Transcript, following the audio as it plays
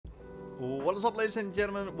What is up, ladies and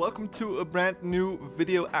gentlemen? Welcome to a brand new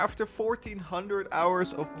video. After 1400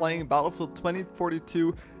 hours of playing Battlefield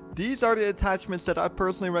 2042, these are the attachments that I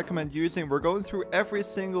personally recommend using. We're going through every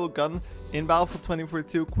single gun in Battlefield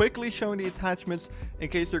 2042, quickly showing the attachments in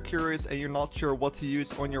case you're curious and you're not sure what to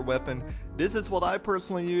use on your weapon. This is what I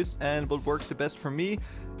personally use and what works the best for me.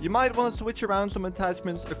 You might want to switch around some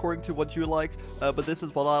attachments according to what you like, but this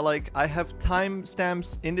is what I like. I have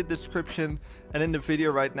timestamps in the description and in the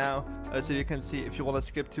video right now, so you can see if you want to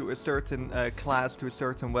skip to a certain class, to a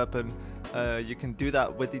certain weapon, you can do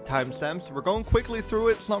that with the timestamps. We're going quickly through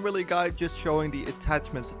it. It's not really a guide, just showing the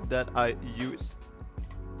attachments that I use.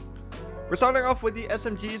 We're starting off with the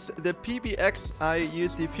SMGs. The PBX, I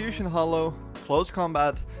use the Fusion Hollow, Close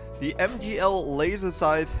Combat, the MGL Laser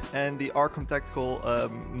Sight, and the Arkham Tactical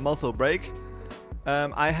Muzzle Brake.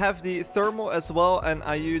 I have the Thermal as well, and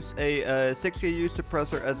I use a 6KU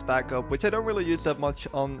suppressor as backup, which I don't really use that much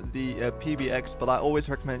on the PBX, but I always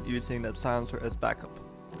recommend using that silencer as backup.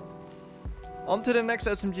 On to the next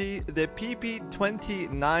SMG, the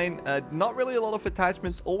PP29. Not really a lot of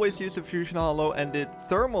attachments, always use the Fusion Hollow, and the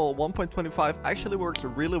Thermal 1.25 actually works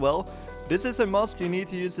really well. This is a must. You need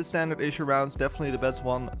to use the standard issue rounds, definitely the best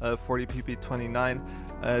one for the PP29.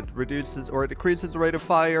 It reduces or decreases the rate of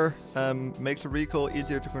fire, makes the recoil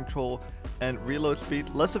easier to control, and reload speed.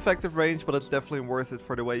 Less effective range, but it's definitely worth it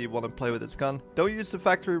for the way you want to play with this gun. Don't use the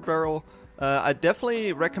factory barrel. I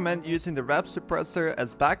definitely recommend using the wrap suppressor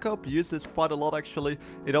as backup. Use this quite a lot actually.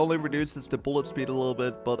 It only reduces the bullet speed a little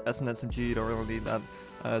bit, but as an SMG you don't really need that.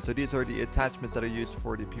 So these are the attachments that I use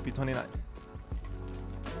for the PP29.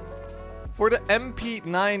 For the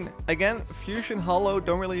MP9, again, Fusion Hollow,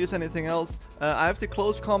 don't really use anything else. I have the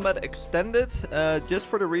Close Combat Extended, just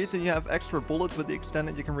for the reason you have extra bullets with the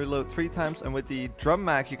Extended, you can reload 3 times, and with the Drum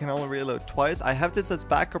Mag, you can only reload twice. I have this as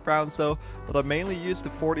backup rounds though, but I mainly use the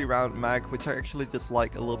 40 round mag, which I actually just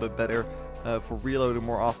like a little bit better for reloading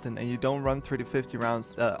more often, and you don't run through the 50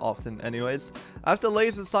 rounds often anyways. I have the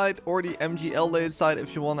Laser Sight or the MGL Laser Sight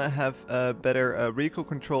if you want to have better recoil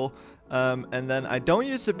control. And then I don't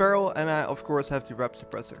use the barrel, and I of course have the wrap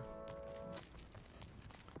suppressor.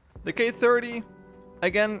 The K30,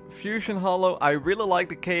 again, Fusion Hollow. I really like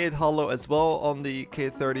the K8 Hollow as well on the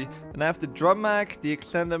K30. And I have the Drum Mag, the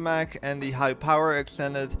Extended Mag, and the High Power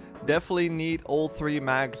Extended. Definitely need all 3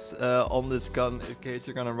 mags on this gun in case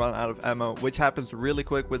you're gonna run out of ammo, which happens really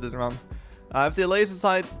quick with this run. I have the Laser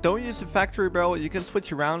Sight. Don't use the factory barrel. You can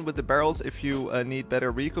switch around with the barrels if you need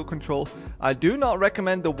better recoil control. I do not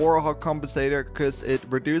recommend the Warhawk compensator because it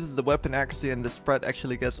reduces the weapon accuracy and the spread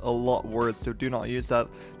actually gets a lot worse, so do not use that.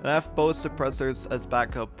 And I have both suppressors as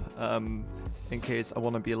backup in case I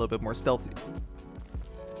want to be a little bit more stealthy.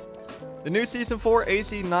 The new Season 4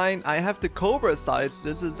 AC9, I have the Cobra sights.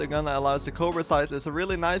 This is a gun that allows the Cobra sights. It's a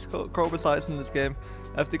really nice Cobra sights in this game.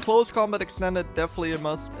 I have the Close Combat Extended, definitely a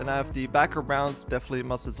must. And I have the backup rounds, definitely a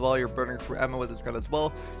must as well. You're burning through ammo with this gun as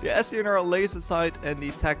well. The SDNR Laser Sight and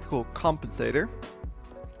the Tactical Compensator.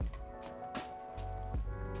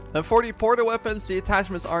 And for the porter weapons, the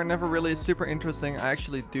attachments are never really super interesting. I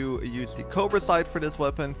actually do use the Cobra sight for this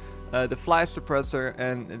weapon, the Flash Suppressor,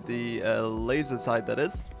 and the Laser Sight, that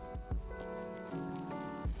is.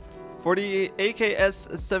 For the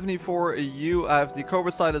AKS-74U, I have the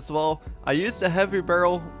Cobra sight as well. I use the heavy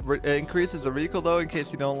barrel, increases the recoil though. In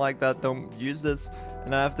case you don't like that, don't use this.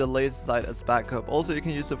 And I have the laser sight as backup. Also, you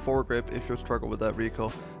can use the foregrip if you struggle with that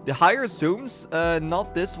recoil. The higher zooms,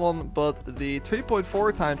 not this one, but the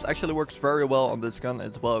 3.4 times actually works very well on this gun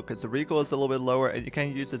as well, because the recoil is a little bit lower and you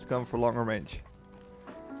can use this gun for longer range.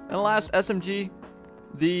 And last, SMG.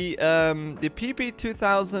 The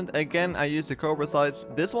PP2000, again, I use the Cobra sights.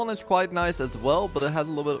 This one is quite nice as well, but it has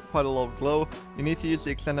quite a lot of glow. You need to use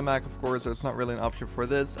the Extended Mag, of course. There's not really an option for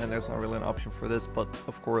this, and there's not really an option for this, but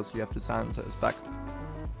of course you have the silencer as backup.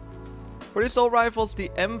 For the assault rifles, the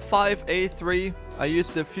M5A3, I use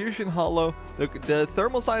the Fusion Hollow. The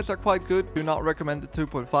thermal sights are quite good. Do not recommend the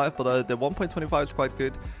 2.5, but the 1.25 is quite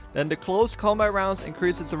good. Then the Close Combat rounds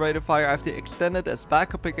increases the rate of fire. I have the Extended as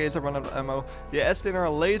backup in case I run out of ammo. The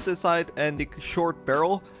SDNR Laser Sight and the Short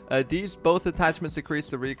Barrel. These both attachments increase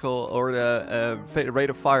the recoil or the rate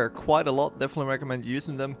of fire quite a lot. Definitely recommend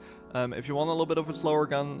using them. If you want a little bit of a slower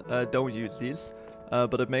gun, don't use these.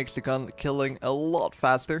 But it makes the gun killing a lot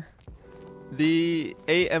faster. The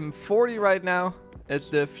AM40 right now is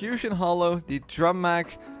the Fusion Hollow, the Drum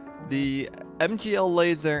Mag, the MGL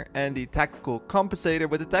Laser, and the Tactical Compensator.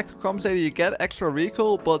 With the Tactical Compensator you get extra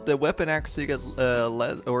recoil, but the weapon accuracy gets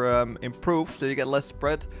improved, so you get less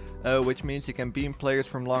spread, which means you can beam players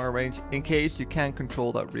from longer range in case you can't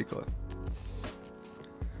control that recoil.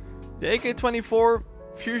 The AK-24,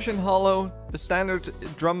 Fusion Hollow, the standard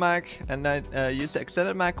drum mag, and then use the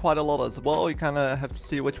extended mag quite a lot as well. You kind of have to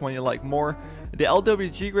see which one you like more. The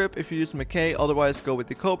LWG grip if you use Mikael, otherwise go with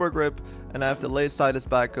the Cobra grip. And I have the laser sight as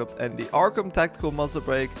backup and the Arkham tactical muzzle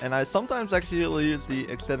brake. And I sometimes actually use the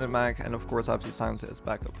extended mag, and of course I have the silencer as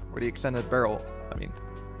backup, or the extended barrel, I mean.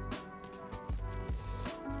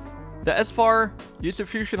 The SFAR, use the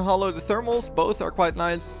Fusion Hollow, the thermals, both are quite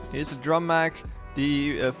nice. Use the drum mag,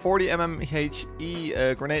 the 40mm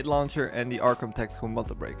HE grenade launcher, and the Arkham tactical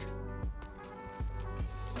muzzle brake.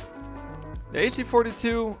 The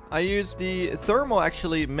AC-42, I use the thermal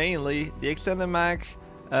actually mainly, the extended mag,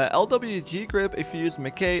 LWG grip if you use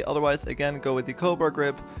Mikael, otherwise again go with the Cobra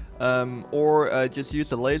grip, or just use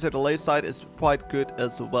the laser. The laser sight is quite good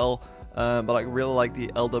as well. But I really like the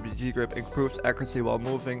LWG grip, improves accuracy while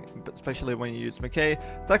moving, especially when you use Mikael.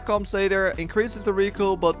 Tech compensator increases the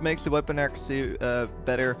recoil but makes the weapon accuracy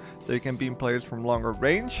better, so you can beam players from longer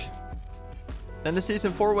range. Then the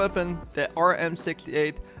Season 4 weapon, the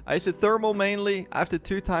RM68. I use the thermal mainly, after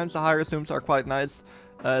 2 times the higher zooms are quite nice.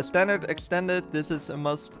 Standard extended, this is a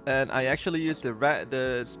must, and I actually use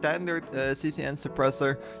the standard CCN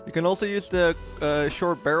suppressor. You can also use the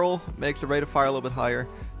short barrel, makes the rate of fire a little bit higher,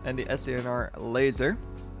 and the SDNR laser.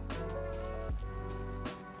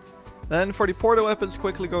 Then for the portal weapons,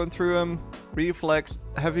 quickly going through them: reflex,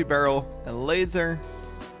 heavy barrel, and laser.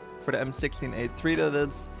 For the M16A3 that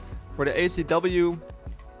is. For the ACW,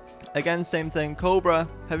 again same thing: Cobra,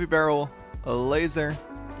 heavy barrel, a laser.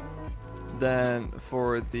 Then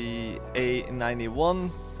for the A91,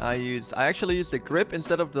 I actually use the grip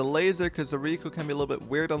instead of the laser because the recoil can be a little bit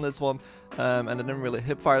weird on this one, and I didn't really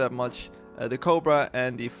hip fire that much. The Cobra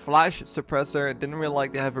and the flash suppressor, didn't really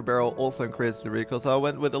like the heavy barrel, also increased the recoil, so I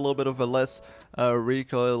went with a little bit of a less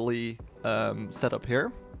recoil-y setup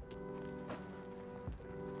here.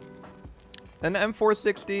 Then the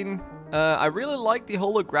M416, I really like the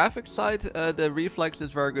holographic side. The reflex is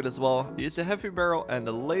very good as well. Use the heavy barrel and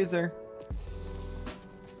the laser.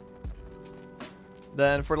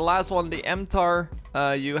 Then for the last one, the MTAR,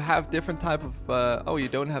 you have different type of, oh, you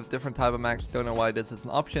don't have different type of mags, don't know why this is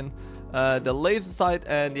an option. The laser sight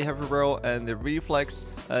and the heavy barrel and the reflex,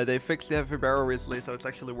 they fixed the heavy barrel recently, so it's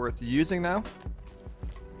actually worth using now.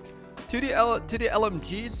 To the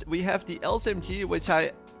LMGs, we have the LCMG, which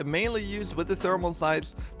I mainly use with the thermal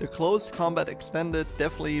sights. The close combat extended,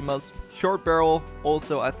 definitely must. Short barrel,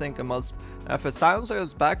 also I think a must. I have a silencer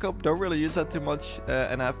as backup, don't really use that too much,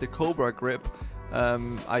 and I have the Cobra grip.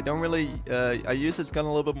 I don't really, I use this gun a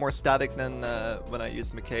little bit more static than when I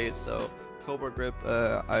use Mikael, so Cobra grip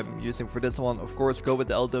I'm using for this one. Of course, go with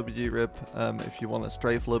the LWG grip if you want to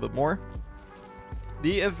strafe a little bit more.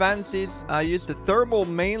 The advances, I use the thermal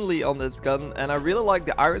mainly on this gun, and I really like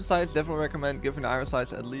the iron sights. Definitely recommend giving the iron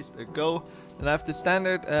sights at least a go. And I have the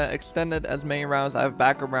standard extended as main rounds. I have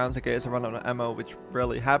backup rounds in case I run out of ammo, which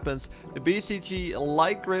rarely happens. The BCG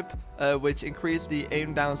light grip, which increases the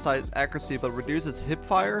aim down sight accuracy but reduces hip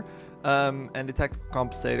fire. And the tactical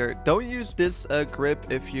compensator. Don't use this grip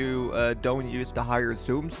if you don't use the higher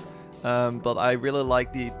zooms. But I really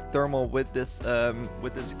like the thermal with this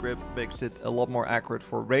grip, makes it a lot more accurate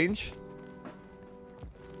for range.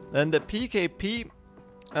 Then the PKP,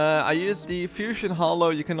 I use the Fusion Hollow.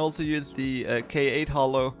 You can also use the K8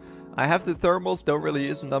 Hollow. I have the thermals, don't really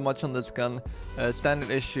use them that much on this gun. Standard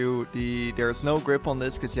issue, there's no grip on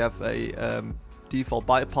this because you have a default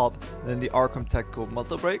bipod. Then the Arkham tactical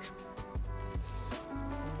muzzle brake.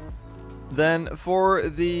 Then for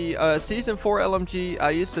the Season 4 LMG,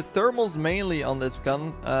 I use the thermals mainly on this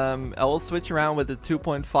gun. I will switch around with the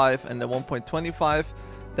 2.5 and the 1.25.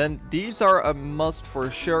 Then these are a must for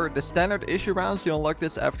sure. The standard issue rounds, you unlock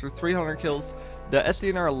this after 300 kills. The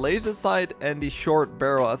SDNR laser sight and the short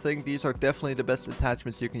barrel, I think these are definitely the best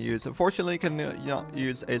attachments you can use. Unfortunately, you can not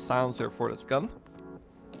use a silencer for this gun.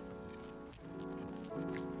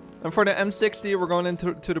 And for the M60, we're going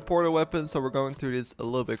into the portal weapon, so we're going through this a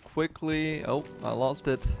little bit quickly. Oh, I lost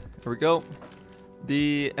it. Here we go.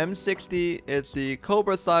 The M60, it's the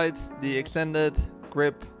Cobra sight, the extended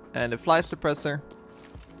grip, and the flash suppressor.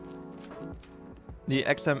 The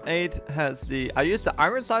XM8 has the... I use the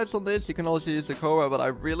iron sights on this. You can also use the Cobra, but I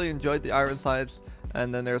really enjoyed the iron sights.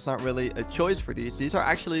 And then there's not really a choice for these. These are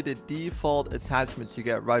actually the default attachments you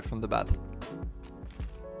get right from the bat.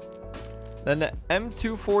 Then the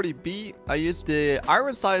M240B, I use the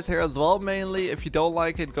iron sights here as well mainly. If you don't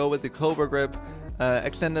like it, go with the Cobra grip.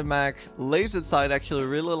 Extended mag, laser sight, actually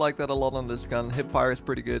really like that a lot on this gun. Hip fire is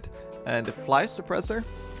pretty good. And the flash suppressor.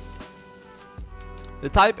 The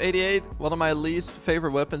Type 88, one of my least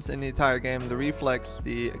favorite weapons in the entire game. The reflex,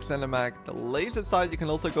 the extended mag, the laser sight. You can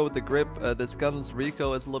also go with the grip. This gun's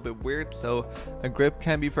recoil is a little bit weird, so a grip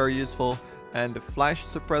can be very useful. And the flash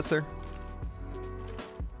suppressor.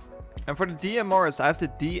 And for the DMRs, I have the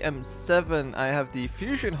DM7. I have the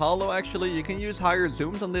Fusion Hollow actually. You can use higher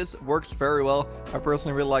zooms on this. Works very well. I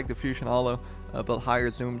personally really like the Fusion Hollow. But higher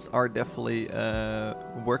zooms are definitely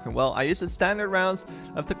working well. I use the standard rounds.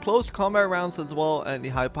 I have the close combat rounds as well. And the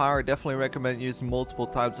high power. Definitely recommend using multiple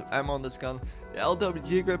types of ammo on this gun. The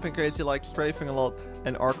LWG grip in case you like strafing a lot.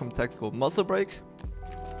 And Arkham Tactical Muzzle Brake.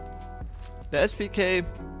 The SVK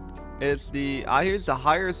is I use the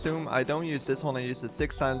higher zoom. I don't use this one. I use it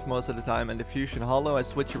 6 times most of the time. And the Fusion Hollow. I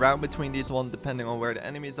switch around between these ones depending on where the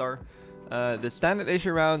enemies are. The standard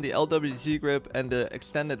issue round, the LWG grip, and the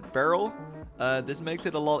extended barrel. This makes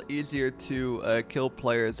it a lot easier to kill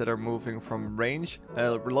players that are moving from range.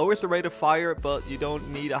 Lowers the rate of fire, but you don't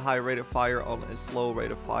need a high rate of fire on a slow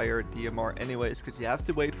rate of fire DMR anyways, because you have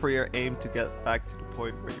to wait for your aim to get back to the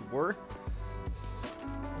point where you were.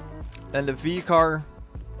 And the V-car,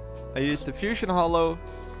 I use the Fusion Hollow,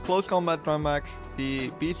 close combat drum mag, the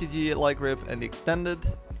BCG light grip, and the extended.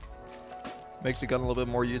 Makes the gun a little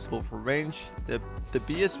bit more usable for range. The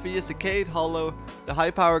BSV is the Kdog Hollow, the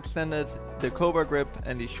high power extended, the Cobra grip,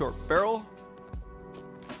 and the short barrel.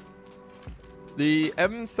 The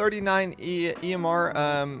M39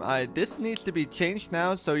 EMR, this needs to be changed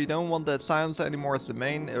now, so you don't want that silencer anymore as the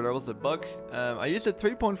main. There was a bug. I use it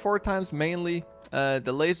 3.4 times mainly.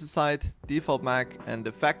 The laser sight, default mag, and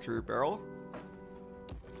the factory barrel.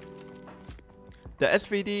 The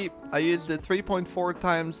SVD, I used it 3.4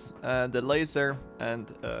 times, the laser,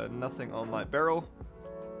 and nothing on my barrel.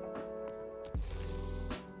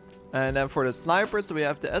 And then for the snipers, we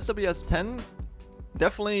have the SWS-10.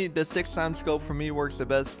 Definitely the 6 times scope for me works the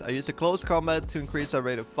best. I use a close combat to increase our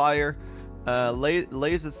rate of fire.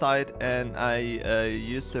 Laser sight, and I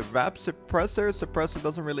use the wrap suppressor. Suppressor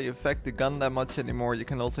doesn't really affect the gun that much anymore. You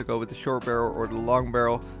can also go with the short barrel or the long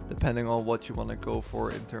barrel, depending on what you want to go for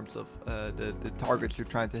in terms of the targets you're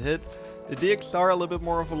trying to hit. The DXR, a little bit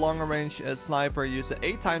more of a longer range sniper. Use the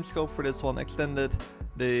 8 times scope for this one, extended.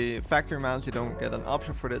 The factory mounts, you don't get an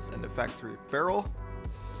option for this, and the factory barrel.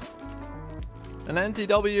 An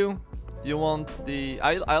NTW. You want the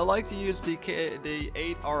I like to use the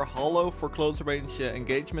 8R Hollow for closer range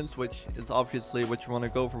engagements, which is obviously what you want to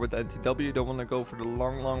go for with the NTW. You don't want to go for the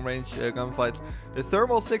long range gunfights. The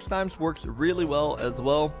thermal 6 times works really well as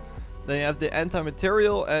well. Then you have the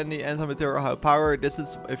anti-material and the anti-material high power. This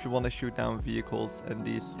is if you want to shoot down vehicles, and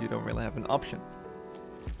these you don't really have an option.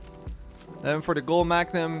 Then for the Gold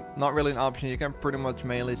Magnum, not really an option. You can pretty much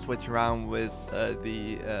mainly switch around with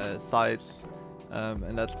the sights.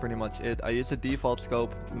 And that's pretty much it. I use the default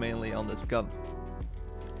scope mainly on this gun.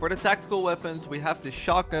 For the tactical weapons, we have the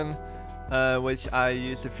shotgun, which I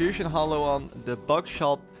use the Fusion Hollow on, the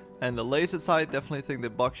buckshot, and the laser sight. Definitely think the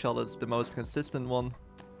buckshot is the most consistent one.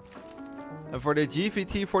 And for the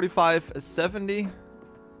GVT 4570,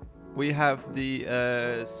 we have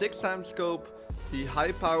the 6 times scope, the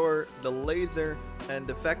high power, the laser, and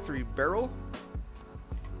the factory barrel.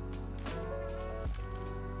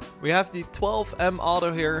 We have the 12M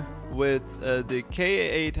auto here with the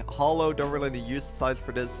K8 Hollow. Don't really need to use the sights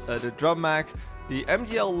for this. The drum mag, the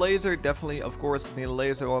MGL laser, definitely of course need a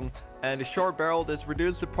laser one, and the short barrel. This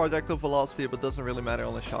reduces the projectile velocity but doesn't really matter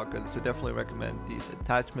on the shotgun, so definitely recommend these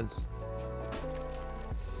attachments.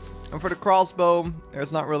 And for the crossbow,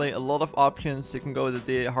 there's not really a lot of options. You can go with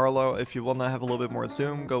the D8 Harlow if you want to have a little bit more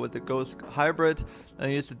zoom. Go with the Ghost Hybrid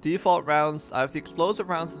and use the default rounds. I have the explosive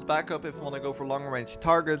rounds as backup if you want to go for long range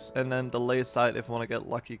targets, and then the laser sight if you want to get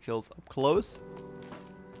lucky kills up close.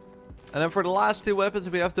 And then for the last 2 weapons,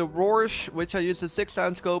 we have the Rorsch, which I use the 6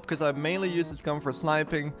 times scope because I mainly use this gun for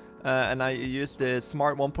sniping. And I use the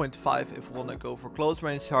Smart 1.5 if you want to go for close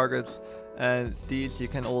range targets. And these you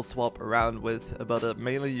can all swap around with, but I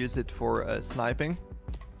mainly use it for sniping.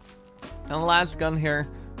 And the last gun here,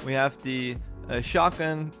 we have the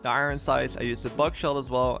shotgun, the iron sights. I use the buckshot as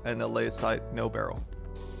well, and the laser sight, no barrel.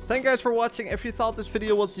 Thank you guys for watching. If you thought this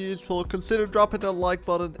video was useful, consider dropping that like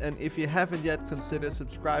button, and if you haven't yet, consider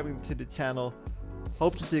subscribing to the channel.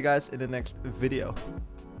 Hope to see you guys in the next video.